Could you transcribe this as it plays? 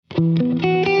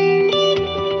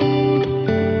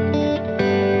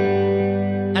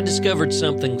discovered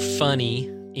something funny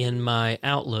in my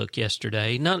Outlook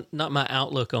yesterday. Not my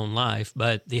Outlook on life,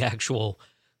 but the actual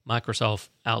Microsoft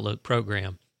Outlook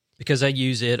program, because I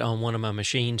use it on one of my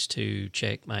machines to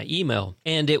check my email.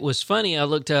 And it was funny. I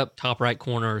looked up top right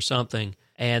corner or something,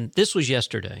 and this was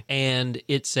yesterday. And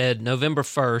it said November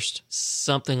 1st,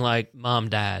 something like Mom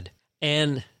died.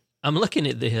 And I'm looking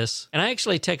at this, and I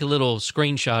actually take a little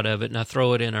screenshot of it, and I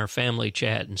throw it in our family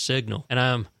chat and Signal.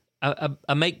 And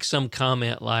I make some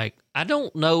comment like, I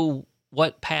don't know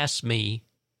what past me,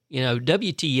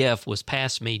 WTF was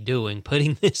past me doing,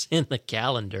 putting this in the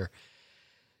calendar,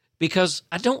 because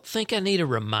I don't think I need a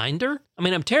reminder. I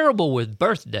mean, I'm terrible with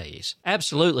birthdays,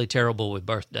 absolutely terrible with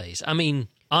birthdays. I mean,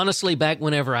 honestly, back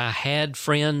whenever I had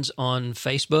friends on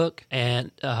Facebook, and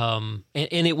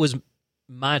it was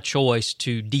my choice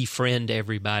to defriend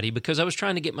everybody because I was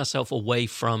trying to get myself away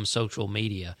from social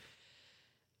media.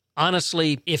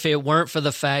 Honestly, if it weren't for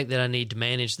the fact that I need to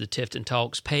manage the Tifton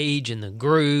Talks page and the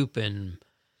group and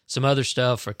some other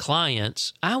stuff for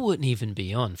clients, I wouldn't even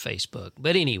be on Facebook.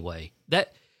 But anyway,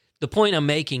 the point I'm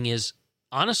making is,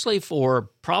 honestly, for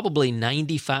probably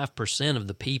 95% of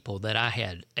the people that I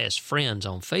had as friends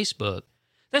on Facebook,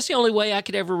 that's the only way I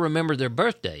could ever remember their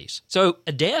birthdays. So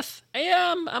a death,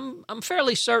 yeah, I'm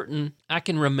fairly certain I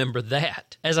can remember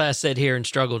that. As I sit here and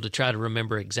struggle to try to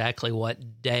remember exactly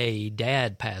what day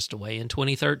Dad passed away in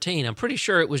 2013, I'm pretty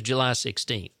sure it was July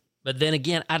 16th. But then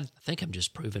again, I think I'm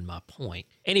just proving my point.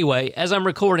 Anyway, as I'm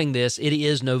recording this, it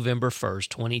is November 1st,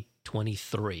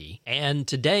 2023. And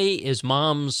today is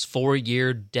Mom's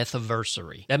 4-year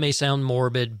Deathiversary. That may sound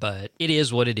morbid, but it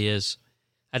is what it is.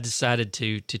 I decided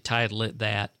to title it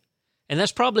that. And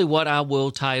that's probably what I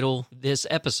will title this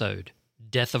episode,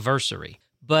 Deathiversary.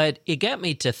 But it got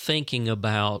me to thinking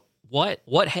about what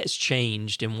has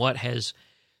changed and what has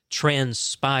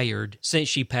transpired since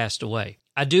she passed away.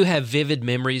 I do have vivid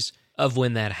memories of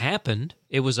when that happened.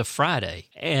 It was a Friday,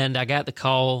 and I got the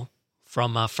call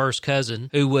from my first cousin,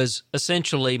 who was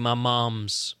essentially my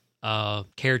mom's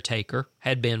caretaker,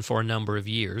 had been for a number of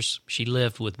years. She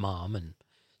lived with Mom, and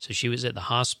so she was at the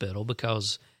hospital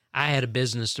because I had a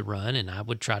business to run, and I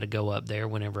would try to go up there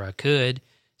whenever I could,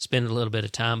 spend a little bit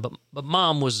of time. But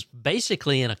Mom was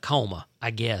basically in a coma, I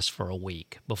guess, for a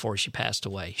week before she passed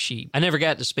away. I never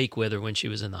got to speak with her when she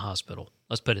was in the hospital.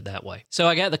 Let's put it that way. So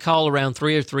I got the call around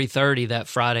 3 or 3:30 that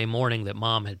Friday morning that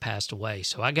Mom had passed away.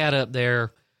 So I got up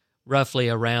there roughly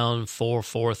around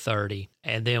 4:30,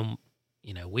 and then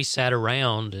we sat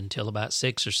around until about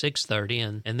 6 or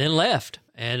 6:30 and then left.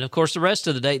 And, of course, the rest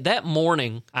of the day, that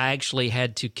morning, I actually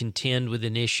had to contend with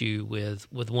an issue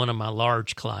with one of my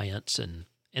large clients. And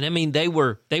I mean, they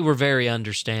were very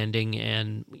understanding,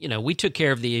 and, we took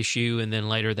care of the issue. And then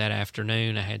later that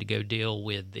afternoon, I had to go deal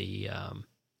with the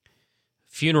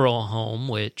funeral home,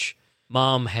 which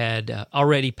Mom had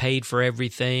already paid for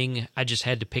everything. I just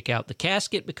had to pick out the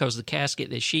casket because the casket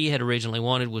that she had originally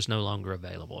wanted was no longer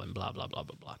available, and blah, blah, blah,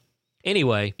 blah, blah.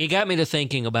 Anyway, it got me to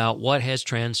thinking about what has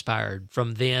transpired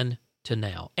from then to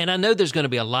now. And I know there's going to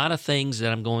be a lot of things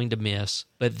that I'm going to miss,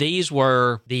 but these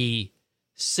were the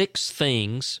 6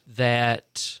 things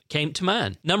that came to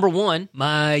mind. Number 1,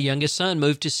 my youngest son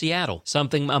moved to Seattle,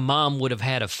 something my mom would have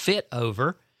had a fit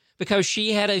over because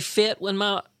she had a fit when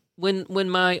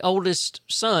my oldest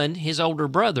son, his older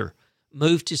brother,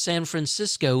 moved to San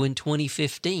Francisco in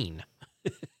 2015.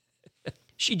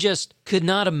 She just could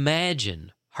not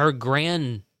imagine her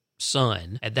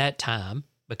grandson at that time,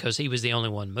 because he was the only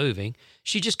one moving,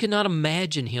 she just could not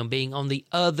imagine him being on the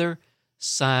other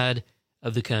side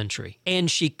of the country. And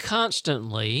she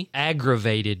constantly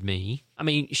aggravated me. I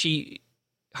mean,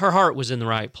 her heart was in the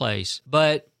right place,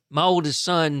 but my oldest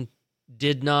son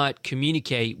did not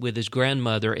communicate with his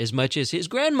grandmother as much as his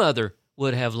grandmother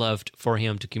would have loved for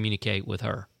him to communicate with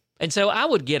her. And so I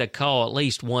would get a call at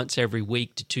least once every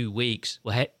week to 2 weeks.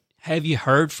 Well, have you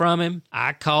heard from him?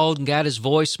 I called and got his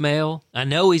voicemail. I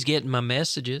know he's getting my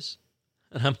messages.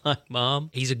 And I'm like, Mom,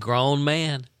 he's a grown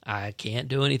man. I can't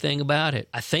do anything about it.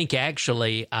 I think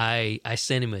actually I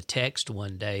sent him a text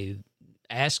one day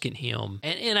asking him,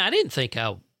 and I didn't think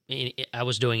I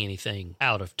was doing anything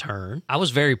out of turn. I was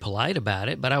very polite about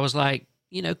it, but I was like,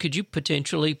 could you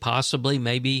potentially, possibly,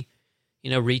 maybe,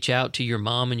 reach out to your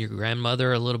mom and your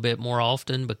grandmother a little bit more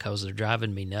often because they're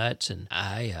driving me nuts. And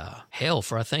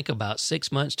for I think about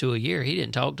 6 months to a year, he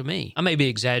didn't talk to me. I may be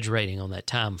exaggerating on that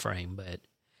time frame, but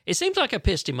it seems like I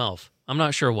pissed him off. I'm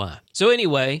not sure why. So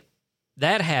anyway,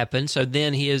 that happened. So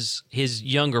then his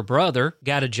younger brother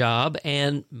got a job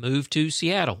and moved to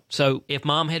Seattle. So if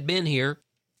Mom had been here,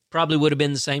 probably would have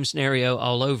been the same scenario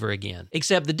all over again.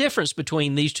 Except the difference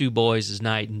between these two boys is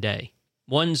night and day.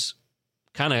 One's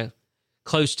kind of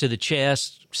close to the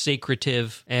chest,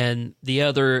 secretive, and the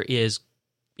other is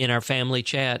in our family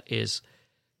chat, is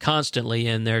constantly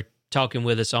in there talking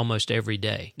with us almost every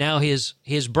day. Now, his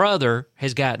brother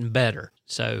has gotten better.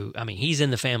 So, I mean, he's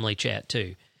in the family chat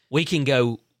too. We can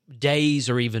go days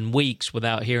or even weeks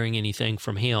without hearing anything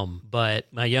from him. But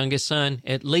my youngest son,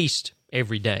 at least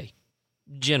every day,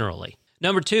 generally.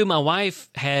 Number 2, my wife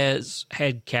has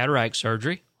had cataract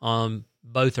surgery on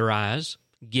both her eyes,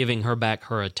 giving her back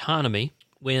her autonomy.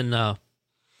 When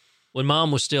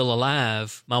Mom was still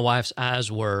alive, my wife's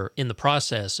eyes were in the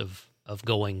process of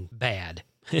going bad.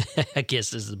 I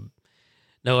guess this is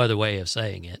no other way of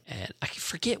saying it. And I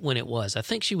forget when it was. I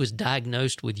think she was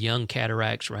diagnosed with young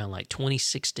cataracts around like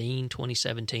 2016,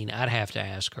 2017. I'd have to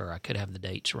ask her. I could have the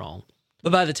dates wrong.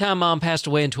 But by the time Mom passed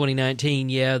away in 2019,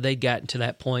 yeah, they'd gotten to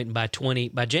that point. And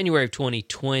by January of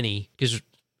 2020, because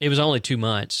it was only 2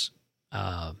 months,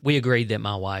 we agreed that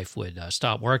my wife would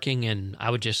stop working and I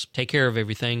would just take care of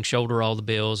everything, shoulder all the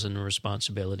bills and the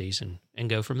responsibilities, and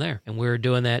go from there. And we're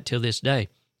doing that till this day.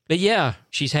 But yeah,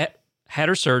 she's had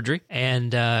her surgery,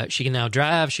 and she can now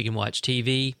drive. She can watch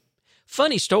TV.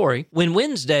 Funny story, when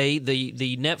Wednesday,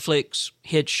 the Netflix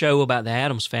hit show about the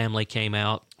Addams Family came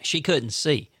out, she couldn't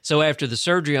see. So after the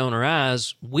surgery on her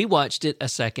eyes, we watched it a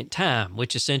second time,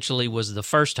 which essentially was the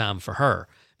first time for her.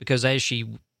 Because as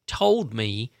she told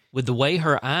me, with the way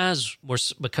her eyes were,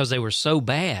 because they were so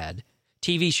bad,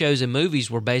 TV shows and movies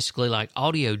were basically like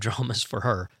audio dramas for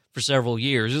her for several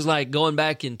years. It was like going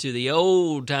back into the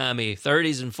old-timey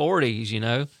 30s and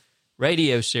 40s,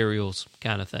 radio serials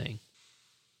kind of thing.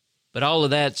 But all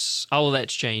of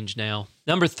that's changed now.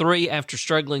 Number 3, after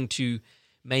struggling to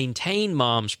maintain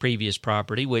Mom's previous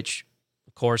property, which,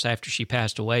 of course, after she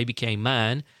passed away, became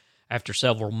mine, after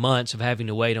several months of having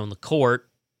to wait on the court,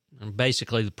 and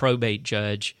basically the probate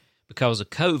judge, because of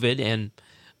COVID, and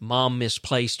Mom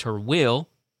misplaced her will,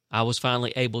 I was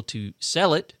finally able to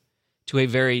sell it to a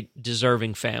very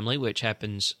deserving family, which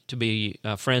happens to be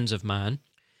friends of mine.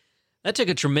 That took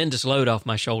a tremendous load off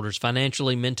my shoulders,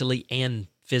 financially, mentally, and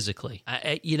physically.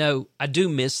 I do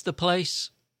miss the place,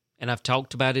 and I've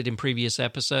talked about it in previous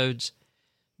episodes,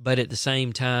 but at the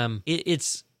same time,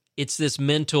 it's this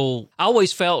mental... I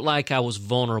always felt like I was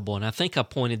vulnerable, and I think I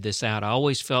pointed this out. I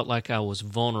always felt like I was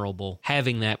vulnerable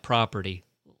having that property.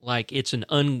 Like it's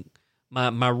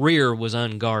my rear was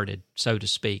unguarded, so to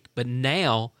speak. But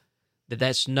now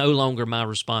that's no longer my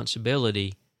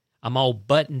responsibility, I'm all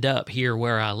buttoned up here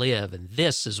where I live, and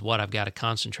this is what I've got to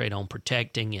concentrate on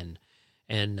protecting and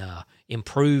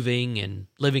improving and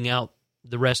living out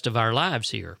the rest of our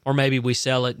lives here. Or maybe we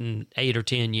sell it in 8 or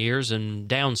 10 years and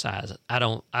downsize it. I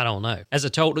don't know. As I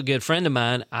told a good friend of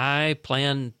mine, I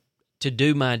plan to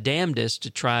do my damnedest to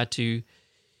try to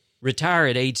retire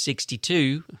at age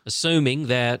 62, assuming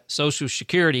that Social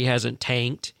Security hasn't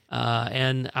tanked,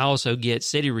 and I also get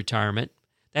city retirement.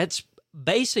 That's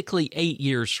basically 8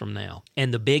 years from now.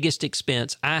 And the biggest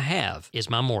expense I have is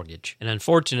my mortgage. And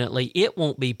unfortunately, it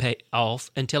won't be paid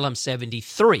off until I'm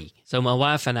 73. So my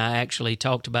wife and I actually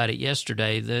talked about it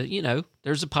yesterday.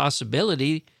 There's a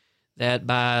possibility that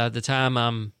by the time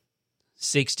I'm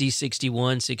 60,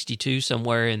 61, 62,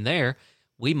 somewhere in there,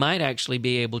 we might actually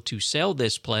be able to sell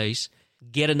this place,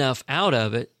 get enough out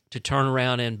of it to turn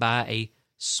around and buy a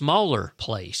smaller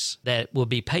place that will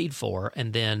be paid for,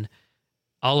 and then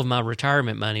all of my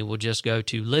retirement money will just go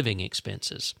to living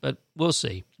expenses. But we'll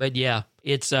see. But yeah,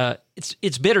 it's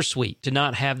bittersweet to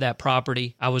not have that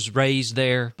property. I was raised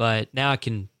there, but now I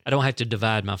don't have to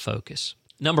divide my focus.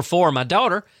 Number 4, my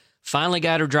daughter finally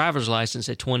got her driver's license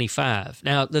at 25.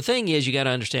 Now, the thing is, you got to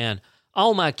understand,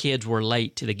 all my kids were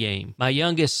late to the game. My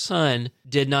youngest son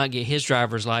did not get his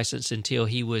driver's license until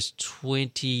he was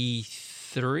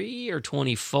 23 or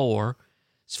 24.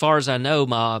 As far as I know,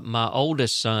 my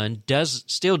oldest son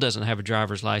still doesn't have a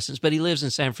driver's license, but he lives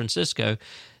in San Francisco,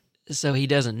 so he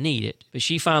doesn't need it. But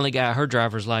she finally got her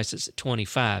driver's license at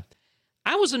 25.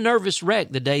 I was a nervous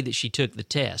wreck the day that she took the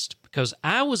test because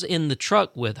I was in the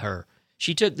truck with her.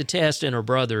 She took the test in her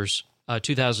brother's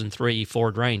 2003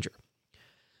 Ford Ranger.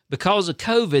 Because of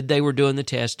COVID, they were doing the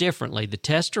test differently. The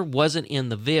tester wasn't in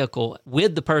the vehicle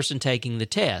with the person taking the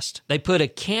test. They put a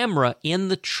camera in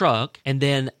the truck, and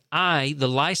then I, the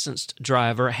licensed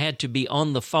driver, had to be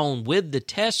on the phone with the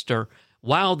tester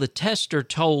while the tester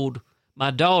told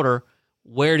my daughter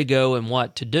where to go and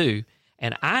what to do.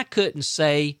 And I couldn't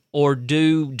say or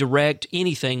direct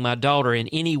my daughter in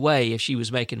any way if she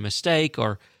was making a mistake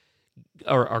or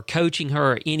coaching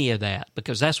her or any of that,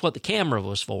 because that's what the camera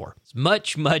was for. It's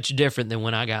much, much different than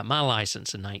when I got my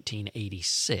license in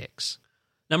 1986.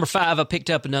 Number 5, I picked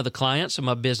up another client, so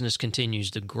my business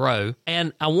continues to grow.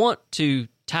 And I want to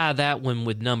tie that one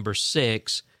with number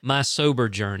 6, my sober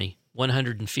journey,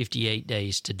 158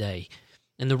 days today.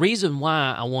 And the reason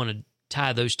why I want to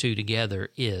tie those two together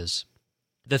is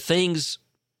the things,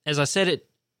 as I said it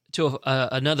to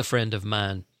another friend of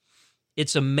mine,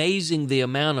 it's amazing the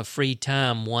amount of free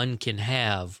time one can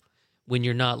have when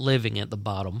you're not living at the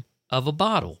bottom of a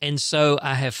bottle. And so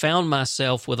I have found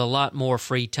myself with a lot more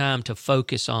free time to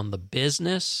focus on the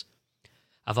business.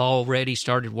 I've already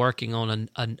started working on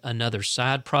another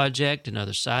side project,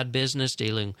 another side business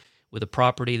dealing with a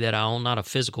property that I own, not a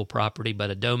physical property,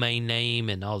 but a domain name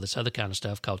and all this other kind of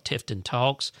stuff called Tifton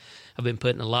Talks. I've been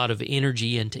putting a lot of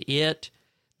energy into it.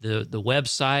 The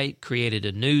website, created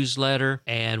a newsletter,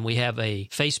 and we have a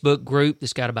Facebook group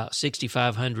that's got about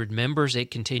 6,500 members.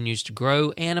 It continues to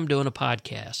grow, and I'm doing a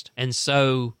podcast. And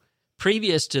so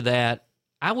previous to that,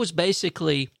 I was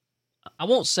basically, I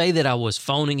won't say that I was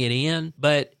phoning it in,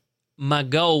 but my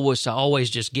goal was to always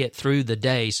just get through the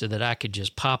day so that I could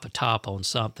just pop a top on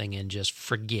something and just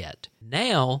forget.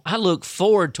 Now, I look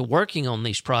forward to working on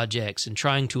these projects and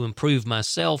trying to improve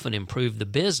myself and improve the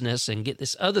business and get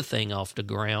this other thing off the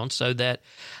ground so that,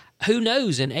 who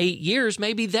knows, in 8 years,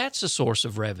 maybe that's a source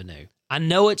of revenue. I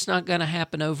know it's not going to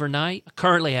happen overnight. I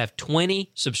currently have 20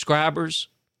 subscribers.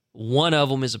 One of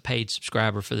them is a paid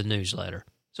subscriber for the newsletter.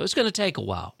 So it's going to take a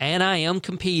while. And I am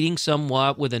competing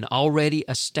somewhat with an already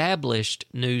established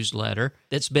newsletter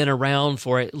that's been around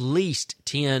for at least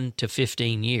 10 to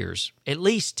 15 years. At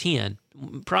least 10,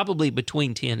 probably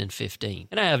between 10 and 15.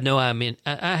 And I have no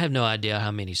idea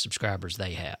how many subscribers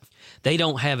they have. They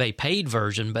don't have a paid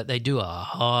version, but they do a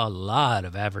whole lot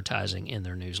of advertising in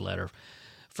their newsletter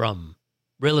from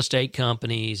real estate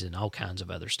companies and all kinds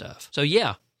of other stuff. So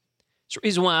yeah, it's the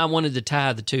reason why I wanted to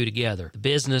tie the two together, the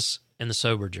business and the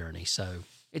sober journey. So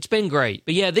it's been great.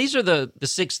 But yeah, these are the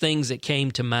 6 things that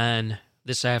came to mind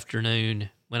this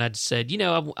afternoon when I said,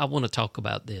 I want to talk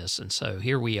about this. And so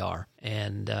here we are.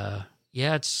 And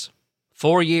yeah, it's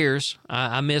 4 years.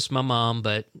 I miss my mom,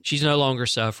 but she's no longer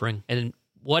suffering. And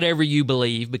whatever you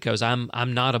believe, because I'm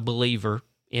not a believer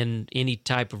in any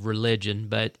type of religion,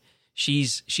 but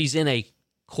she's in a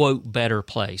quote better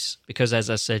place because, as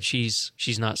I said,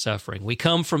 she's not suffering. We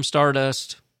come from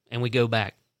stardust and we go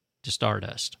back to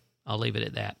stardust. I'll leave it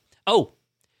at that. Oh,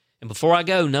 and before I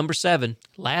go, number 7,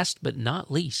 last but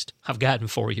not least, I've gotten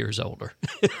 4 years older.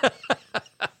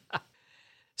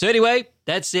 So anyway,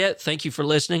 that's it. Thank you for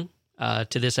listening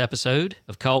to this episode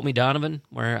of Call Me Donovan,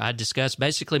 where I discuss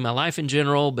basically my life in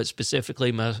general, but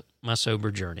specifically my sober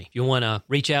journey. If you want to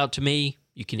reach out to me,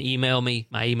 you can email me.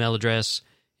 My email address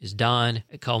is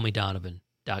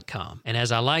don@callmedonovan.com. And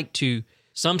as I like to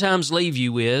sometimes leave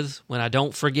you with, when I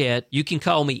don't forget, you can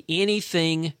call me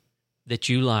anything that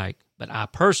you like, but I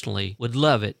personally would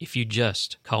love it if you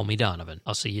just call me Donovan.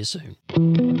 I'll see you soon.